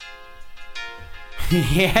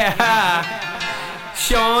Yeah,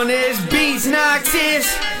 Shawn S Beats, Noxus.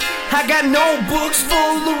 I got notebooks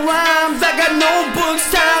full of rhymes. I got notebooks,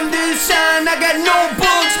 time to shine. I got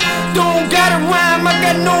notebooks, don't gotta rhyme. I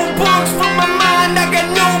got notebooks from my mind. I got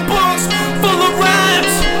notebooks full of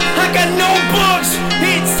rhymes. I got notebooks,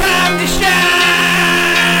 it's time to shine.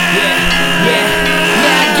 Yeah,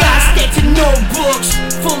 I got stacks of notebooks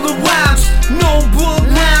full of rhymes. Notebook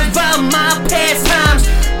lines by my past times.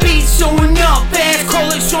 Beats showing up fast, call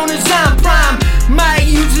it Shawn S Prime. Might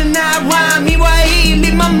use an I rhyme, EYE,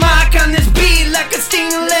 leave my mark on this beat like a sting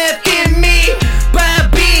left in me. By a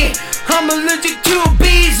bee, I'm allergic to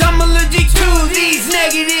bees. I'm allergic to these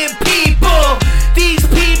negative people. These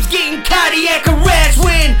peeps getting cardiac arrest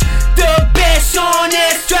when the best Shawn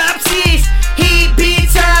S drops his heat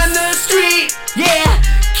beats on the street. Yeah,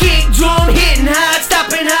 kick drum hitting hard,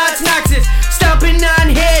 stopping hearts, Noxus, stomping on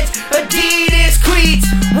heads, Adidas cleats.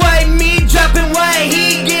 White meat dropping white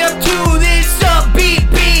heat, get up to this upbeat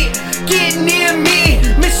beat. Get near me,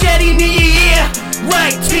 machete near your ear,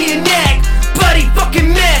 right to your neck, bloody fucking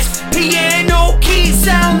mess. Piano keys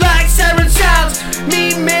sound like siren sounds.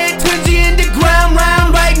 Me man turns you into ground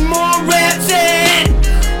round, writing more raps and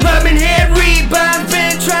rubbing head rebounds.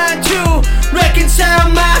 Been trying to reconcile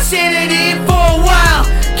my sanity for a while.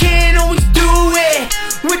 Can't always do it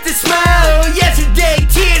with a smile. Yesterday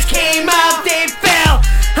tears came out, they fell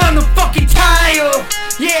on the fucking tile.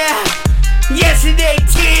 Yeah, yesterday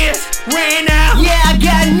tears ran out. Yeah, I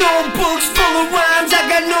got notebooks full of rhymes. I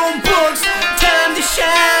got notebooks, time to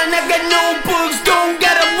shine. I got notebooks, don't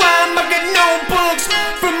gotta rhyme. I got notebooks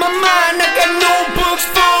from my mind. I got notebooks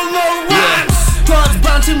full of rhymes. Thoughts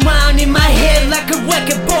bouncing round in my head like a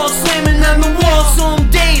record ball slamming on the wall. Some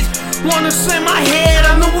days wanna slam my head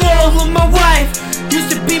on the wall of my wife.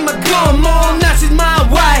 Used to be my girl, mom, now she's my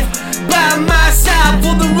wife. By my side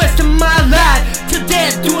for the rest of my life, till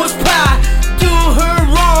death do us part. Do her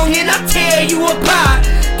wrong and I'll tear you apart.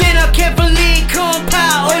 Then I'll carefully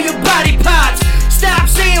compile all your body parts. Stop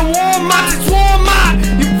saying Walmart, it's Walmart,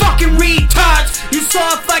 you fucking retards. You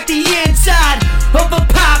soft like the inside of a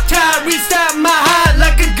Pop-Tart. Restart my heart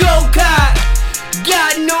like a go-kart.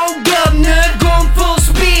 Got no governor, going full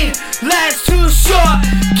speed, life's too short,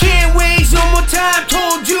 can't waste no more time.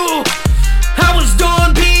 Told you I was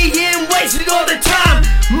done being wasted all the time.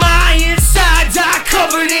 My insides are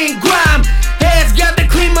covered in grime. Has got to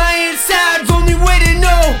clean my insides, only way to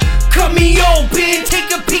know. Cut me open,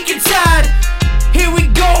 take a peek inside. Here we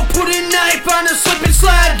go, put a knife on a slip and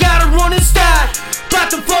slide. Gotta run and start,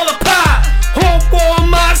 about to fall apart. Hope for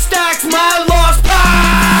my stocks, my lost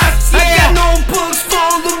parts. Yeah. I got notebooks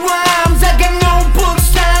full of rhymes. I got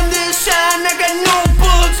notebooks, time to shine. I got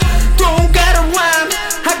notebooks, don't gotta rhyme.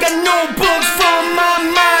 I got notebooks from my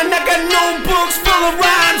mind. I got notebooks full of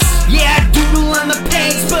rhymes. Yeah, I doodle on the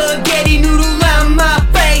paint, spaghetti noodle on my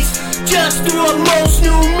face. Just threw up, most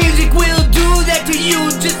new music will do that to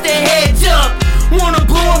you. Just a heads up, wanna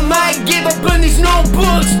blow a mic, give up on these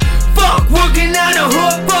notebooks. Fuck working on a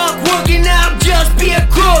hook, fuck working out, just be a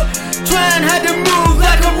crook. Trying hard to move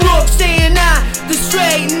like a rook, staying on the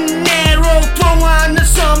straight and narrow. Throw on the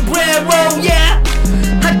sombrero, yeah.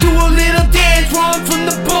 I do a little dance, run from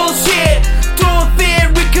the bullshit. Throw a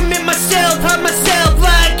fit, recommit myself, hide myself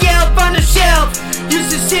like elf on the shelf.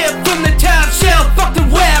 Used to sip from the top shelf, fuck the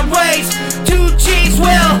rat race, to chase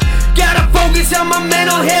well. Gotta focus on my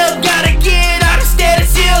mental health, gotta get out of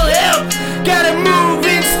status ill health. Gotta move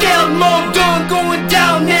in stealth mode, done going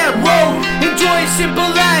down that road. Enjoy a simple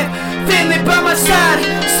life, family by my side.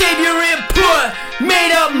 Save your input,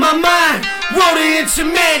 made up my mind. Wrote it in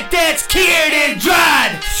cement that's cured and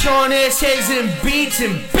dried. Shawn S Beats,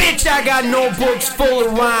 and bitch, I got notebooks full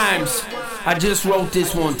of rhymes. I just wrote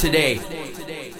this one today.